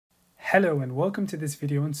Hello and welcome to this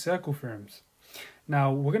video on circle theorems.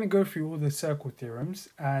 Now we're going to go through all the circle theorems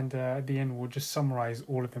and at the end we'll just summarize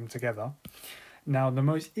all of them together. Now the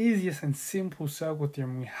most easiest and simple circle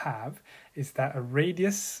theorem we have is that a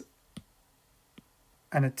radius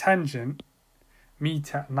and a tangent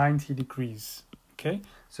meet at 90 degrees. Okay,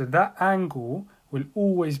 so that angle will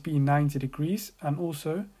always be 90 degrees and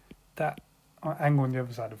also that angle on the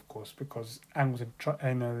other side, of course, because angles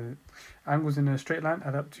in a straight line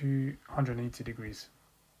add up to 180 degrees.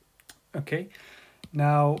 Okay,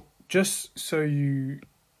 now just so you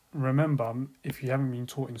remember, if you haven't been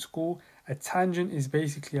taught in school, a tangent is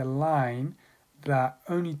basically a line that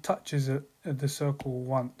only touches the circle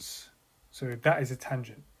once. So that is a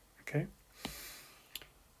tangent. Okay,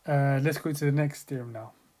 let's go to the next theorem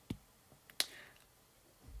now.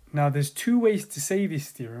 Now there's two ways to say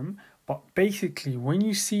this theorem, but basically when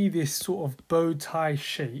you see this sort of bow tie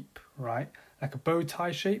shape, right, like a bow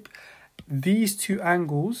tie shape, these two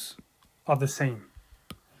angles are the same.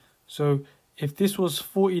 So if this was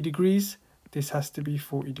 40 degrees, this has to be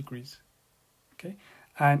 40 degrees. Okay,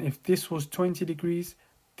 and if this was 20 degrees,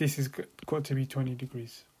 this has got to be 20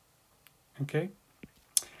 degrees. Okay,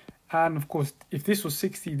 and of course if this was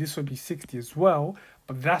 60, this would be 60 as well,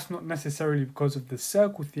 but that's not necessarily because of the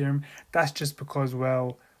circle theorem. That's just because,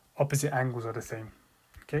 well, opposite angles are the same.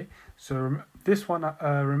 Okay, so this one,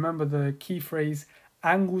 remember the key phrase,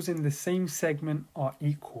 angles in the same segment are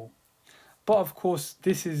equal. But of course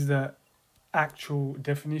this is the actual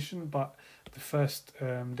definition, but the first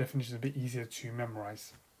definition is a bit easier to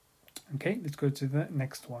memorize. Okay, let's go to the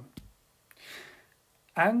next one.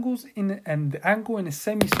 The angle in a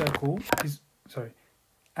semicircle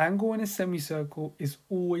is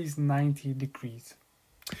always 90 degrees.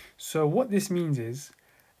 So what this means is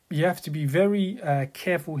you have to be very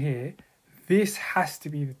careful here. This has to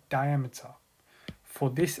be the diameter for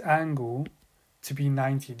this angle to be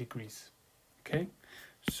 90 degrees. Okay,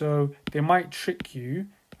 so they might trick you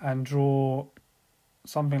and draw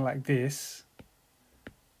something like this,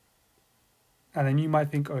 and then you might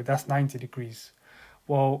think, oh, that's 90 degrees.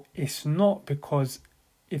 Well, it's not, because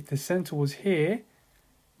if the center was here,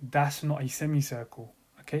 that's not a semicircle.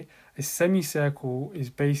 Okay, a semicircle is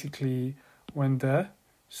basically when the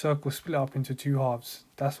circle split up into two halves.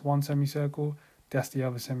 That's one semicircle, that's the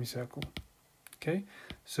other semicircle. Okay,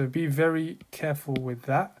 so be very careful with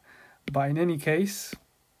that. But in any case,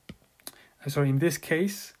 in this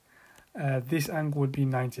case, this angle would be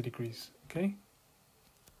 90 degrees. Okay,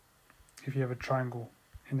 if you have a triangle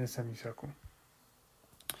in a semicircle.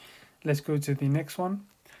 Let's go to the next one.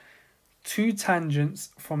 Two tangents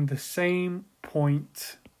from the same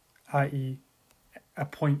point, i.e. a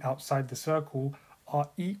point outside the circle, are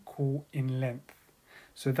equal in length.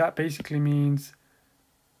 So that basically means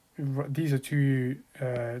these are two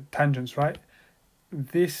tangents, right?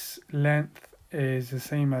 This length is the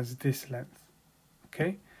same as this length.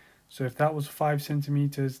 Okay, so if that was 5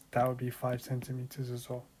 centimeters, that would be 5 centimeters as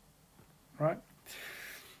well, right?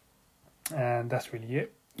 And that's really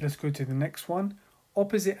it. Let's go to the next one.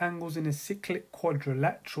 Opposite angles in a cyclic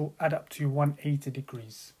quadrilateral add up to 180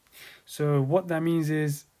 degrees. So what that means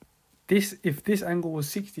is, if this angle was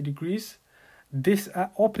 60 degrees, this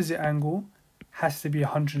opposite angle has to be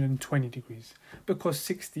 120 degrees, because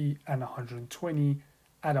 60 and 120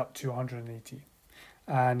 add up to 180.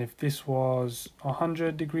 And if this was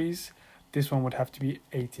 100 degrees, this one would have to be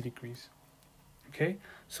 80 degrees. Okay,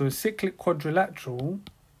 so a cyclic quadrilateral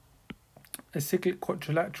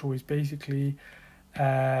is basically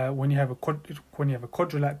when you have a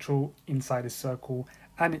quadrilateral inside a circle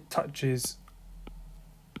and it touches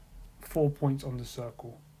 4 points on the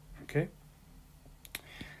circle. Okay,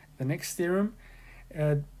 the next theorem,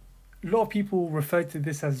 a lot of people refer to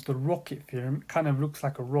this as the rocket theorem. It kind of looks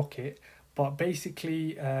like a rocket, but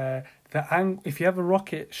basically if you have a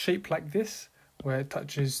rocket shaped like this, where it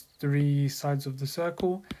touches 3 sides of the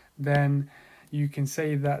circle, then you can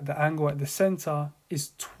say that the angle at the center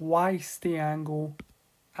is twice the angle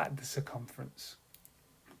at the circumference.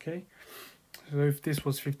 Okay, so if this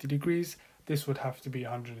was 50 degrees, this would have to be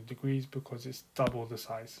 100 degrees because it's double the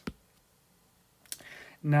size.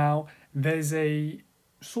 Now, there's a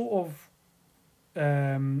sort of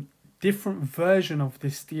different version of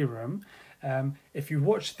this theorem. If you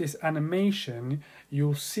watch this animation,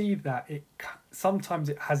 you'll see that sometimes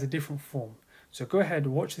it has a different form. So go ahead,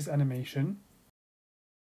 watch this animation.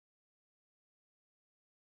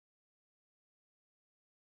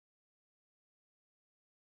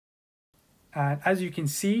 And as you can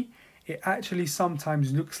see, it actually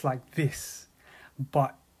sometimes looks like this.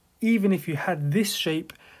 But even if you had this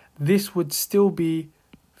shape, this would still be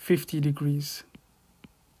 50 degrees.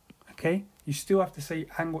 Okay, you still have to say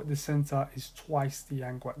angle at the center is twice the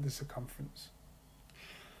angle at the circumference.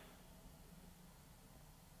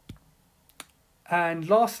 And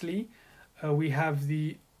lastly, we have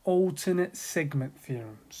the alternate segment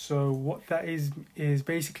theorem. So what that is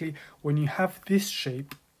basically when you have this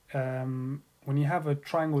shape, when you have a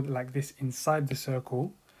triangle like this inside the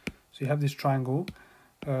circle, so you have this triangle,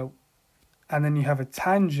 and then you have a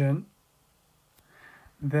tangent,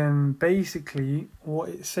 then basically what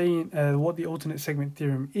it's saying, what the alternate segment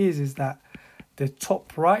theorem is that the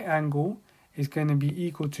top right angle is going to be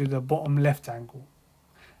equal to the bottom left angle,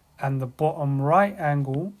 and the bottom right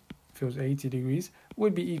angle, if it was 80 degrees,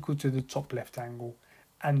 would be equal to the top left angle.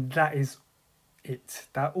 And that is it.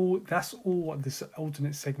 That's all what this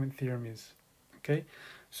alternate segment theorem is. Okay,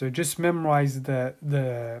 so just memorize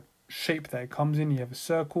the shape that it comes in. You have a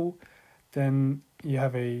circle, then you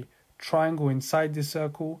have a triangle inside the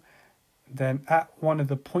circle, then at one of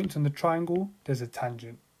the points on the triangle there's a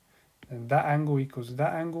tangent, and that angle equals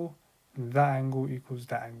that angle, and that angle equals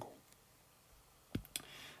that angle.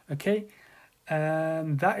 Okay,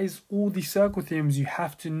 and that is all the circle theorems you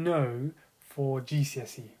have to know for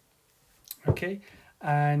GCSE. Okay,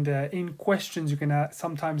 and in questions you can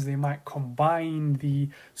sometimes they might combine the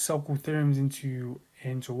circle theorems into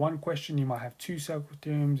one question. You might have 2 circle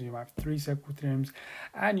theorems, you might have 3 circle theorems,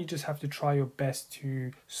 and you just have to try your best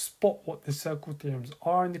to spot what the circle theorems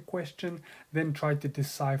are in the question, then try to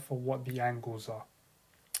decipher what the angles are.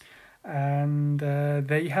 And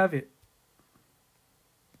there you have it.